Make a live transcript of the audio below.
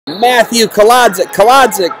Matthew Kolodzik.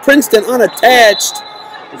 Kolodzik, Princeton unattached.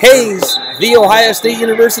 Hayes, The Ohio State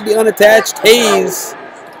University unattached. Hayes,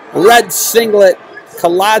 red singlet.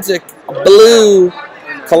 Kolodzik, blue.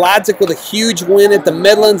 Kolodzik with a huge win at the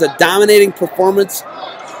Midlands, a dominating performance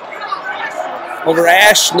over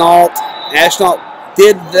Ashnault. Ashnault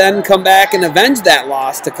did then come back and avenge that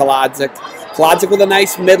loss to Kolodzik. Kolodzik with a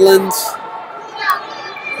nice Midlands,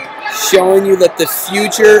 showing you that the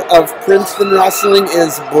future of Princeton wrestling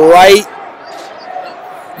is bright.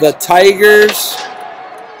 The Tigers,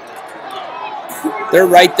 they're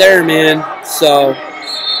right there, man. So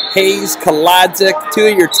Hayes, Kolodzik, two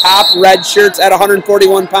of your top red shirts at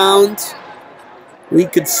 141 pounds. We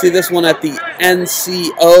could see this one at the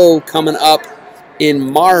NCO coming up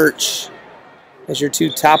in March as your two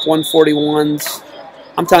top 141s.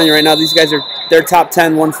 I'm telling you right now, these guys are their top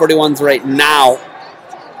 10 141s right now.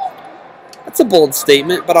 That's a bold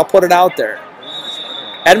statement, but I'll put it out there.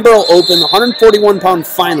 Edinburgh Open, 141-pound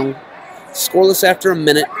final. Scoreless after a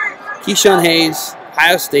minute. Keyshawn Hayes,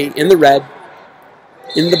 Ohio State, in the red.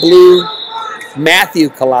 In the blue, Matthew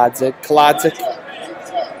Kolodzik. Kolodzik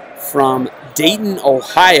from Dayton,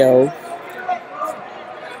 Ohio.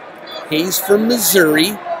 Hayes from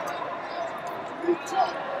Missouri.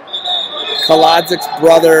 Kolodzik's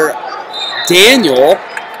brother, Daniel,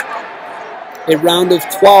 a round of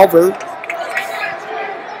 12er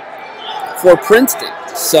for Princeton.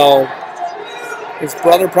 So his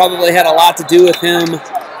brother probably had a lot to do with him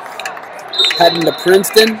heading to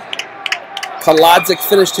Princeton. Kolodzik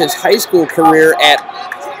finished his high school career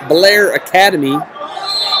at Blair Academy.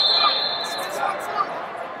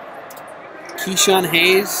 Keyshawn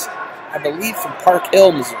Hayes, I believe from Park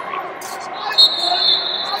Hill, Missouri.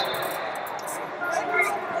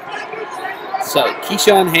 So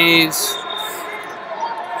Keyshawn Hayes,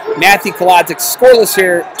 Matthew Kolodzik scoreless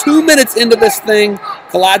here. 2 minutes into this thing.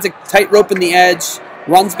 Kolodzik tight rope in the edge.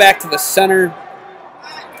 Runs back to the center.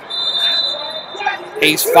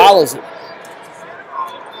 Hayes follows him.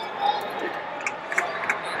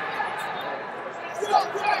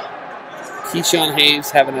 Keyshawn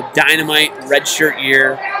Hayes having a dynamite redshirt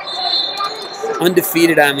year.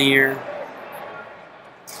 Undefeated on the year.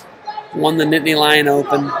 Won the Nittany Lion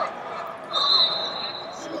Open.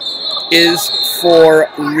 Is for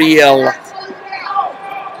real.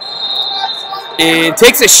 And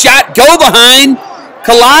takes a shot, go behind.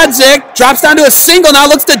 Kolodzik drops down to a single, now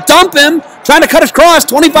looks to dump him. Trying to cut across,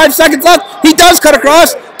 25 seconds left. He does cut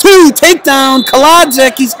across. 2 takedown.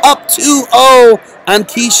 Kolodzik, he's up 2-0 on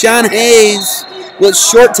Keyshawn Hayes with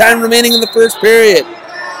short time remaining in the first period.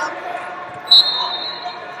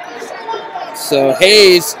 So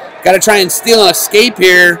Hayes got to try and steal an escape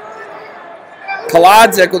here.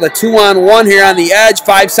 Kolodzik with a 2-on-1 here on the edge.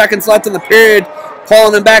 5 seconds left in the period.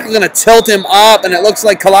 Pulling him back, going to tilt him up, and it looks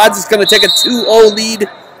like Kolodzik's going to take a 2-0 lead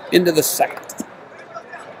into the second.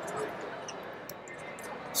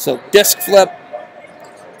 So disc flip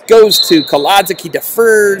goes to Kolodzik. He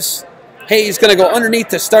defers. Hayes going to go underneath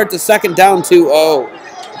to start the second, down 2-0.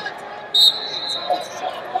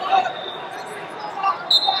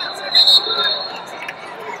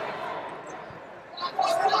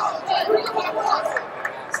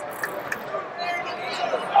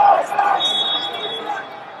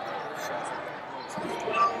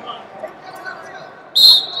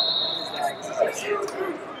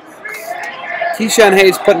 Keyshawn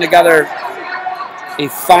Hayes putting together a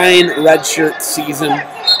fine redshirt season.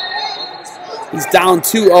 He's down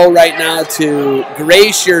 2-0 right now to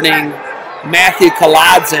gray shirting Matthew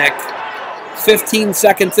Kolodzik. 15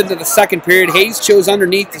 seconds into the second period. Hayes chose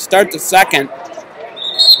underneath to start the second.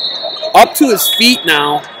 Up to his feet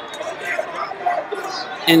now.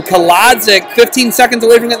 And Kolodzik, 15 seconds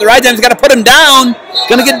away from getting the ride time. He's got to put him down.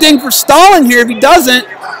 Going to get dinged for stalling here if he doesn't.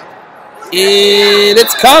 And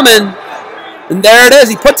it's coming. And there it is.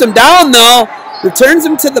 He puts him down, though. Returns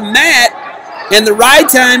him to the mat. And the ride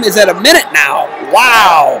time is at a minute now.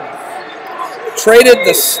 Wow. Traded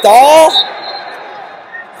the stall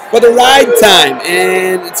for the ride time.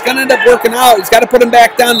 And it's going to end up working out. He's got to put him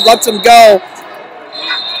back down. Lets him go.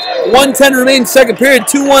 1:10 remains second period.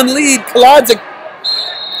 2-1 lead. Kolodzik.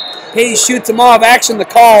 Hayes shoots him off. Action the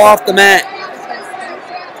call off the mat.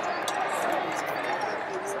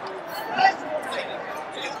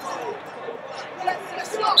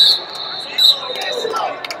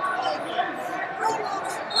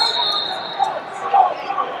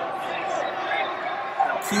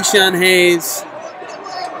 Keyshawn Hayes,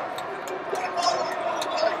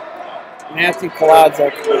 Matthew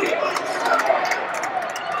Kolodzik,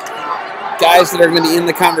 guys that are going to be in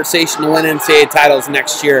the conversation to win NCAA titles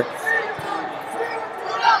next year.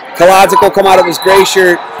 Kolodzik will come out of his gray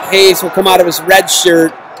shirt. Hayes will come out of his red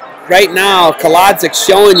shirt. Right now, Kolodzik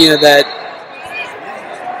showing you that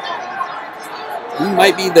he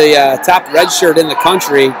might be the top red shirt in the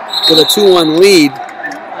country with a 2-1 lead.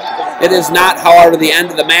 It is not, however, the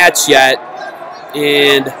end of the match yet.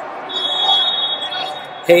 And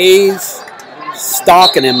Hayes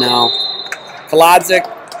stalking him now. Kolodzik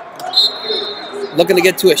looking to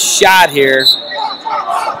get to a shot here.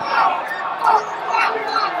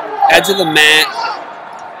 Edge of the mat.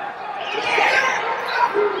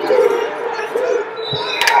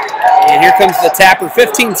 And here comes the tapper.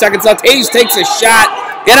 15 seconds left. Hayes takes a shot.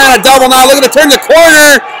 Get on a double now. Looking to turn the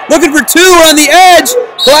corner. Looking for 2 on the edge.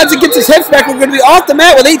 Kolodzik gets his hips back. We're going to be off the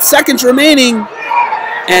mat with 8 seconds remaining.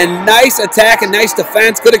 And nice attack and nice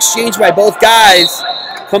defense. Good exchange by both guys.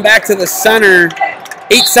 Come back to the center.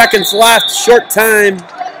 8 seconds left. Short time.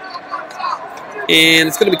 And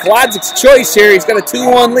it's going to be Kolodzik's choice here. He's got a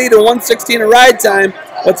 2-1 lead or 1:16 of ride time.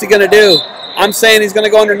 What's he going to do? I'm saying he's going to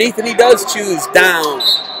go underneath, and he does choose down.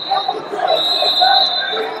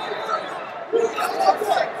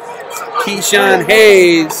 Shawn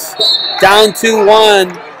Hayes down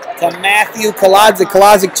 2-1 to Matthew Kolodzik.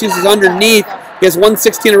 Kolodzik chooses underneath. He has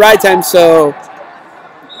 1:16 of ride time, so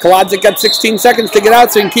Kolodzik got 16 seconds to get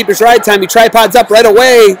out so he can keep his ride time. He tripods up right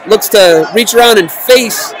away, looks to reach around and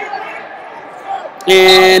face.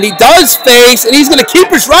 And he does face, and he's going to keep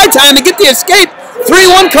his ride time to get the escape.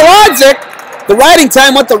 3-1 Kolodzik. The riding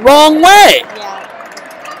time went the wrong way.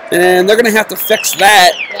 Yeah. And they're going to have to fix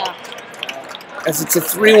that. Yeah. As it's a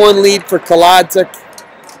 3-1 lead for Kolodzik.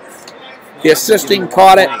 The assistant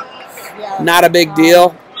caught it. Yeah. Not a big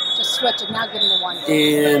deal. Just switch it. Now give him the 1.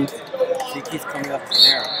 And he keeps coming up the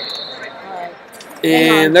narrow. All right.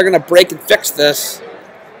 And they're going to break and fix this.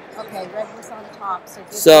 Okay, red was on top.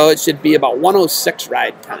 So it should be about 1:06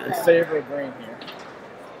 ride time. In favor of green here.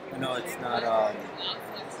 No, it's not.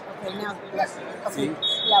 Okay, now let's. Okay, see?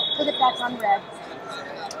 yeah, put it back on red.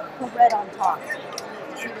 Put red on top.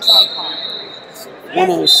 He was on top.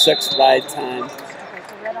 1:06 ride time. Okay,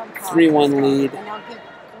 so red on top. 3-1 lead. And now give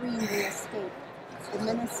green the escape. The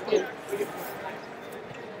min escape.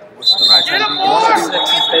 What's the right time?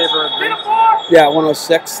 106 in favor of green. Yeah,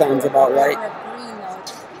 1:06 sounds about right.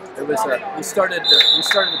 It was. We started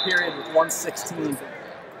the period with 1:16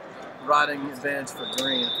 riding advantage for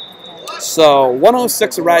green. So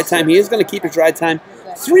 1:06 of ride time. He is going to keep his ride time.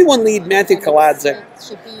 3-1 lead, Matthew Kolodzik.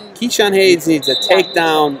 Shawn Hayes needs a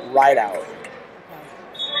takedown right out.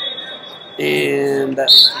 And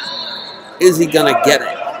is he going to get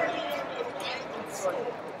it?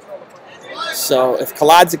 So if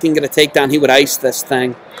Kolodzik can get a takedown, he would ice this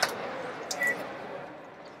thing.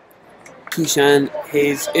 Shawn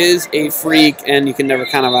Hayes is a freak, and you can never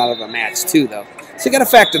count him out of a match, too, though. So you got to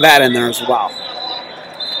factor that in there as well.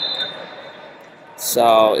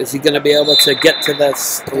 So is he going to be able to get to the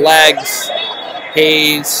legs?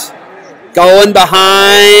 Hayes going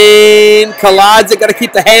behind. Kolodzik got to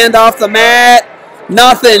keep the hand off the mat.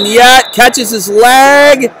 Nothing yet. Catches his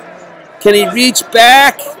leg. Can he reach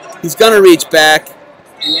back? He's going to reach back.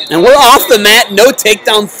 And we're off the mat. No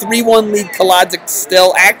takedown. 3-1 lead. Kolodzik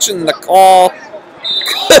still. Action the call.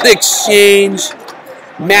 Good exchange.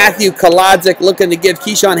 Matthew Kolodzik looking to give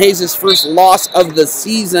Shawn Hayes his first loss of the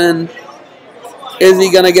season. Is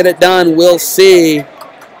he going to get it done? We'll see.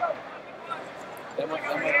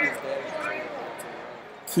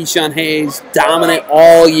 Shawn Hayes, dominant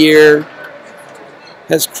all year.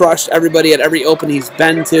 Has crushed everybody at every open he's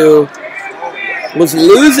been to. Was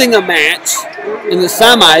losing a match in the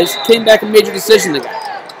semis. Came back and major decision again.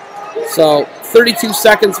 So 32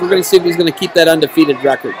 seconds. We're going to see if he's going to keep that undefeated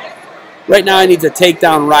record. Right now he needs a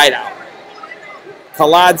takedown right out.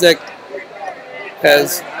 Kolodzik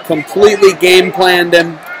has completely game planned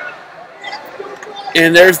him.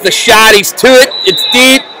 And there's the shot. He's to it. It's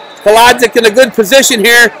deep. Kolodzik in a good position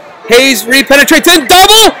here. Hayes repenetrates in.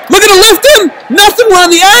 Double. Looking to lift him. Nothing. We're on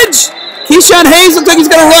the edge. Shawn Hayes looks like he's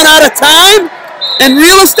going to run out of time. And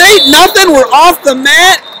real estate. Nothing. We're off the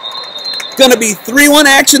mat. Going to be 3-1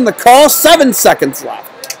 action. The call. 7 seconds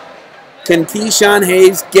left. Can Shawn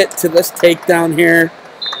Hayes get to this takedown here?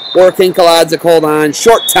 Or can Kolodzik hold on?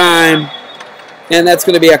 Short time. And that's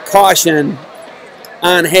going to be a caution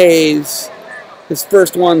on Hayes. His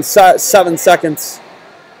first one, 7 seconds.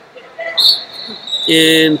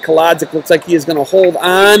 And Kolodzik looks like he is going to hold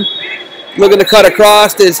on. Looking to cut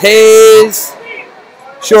across is Hayes.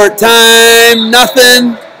 Short time,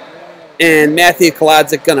 nothing. And Matthew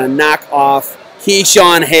Kolodzik going to knock off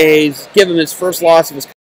Shawn Hayes. Give him his first loss of his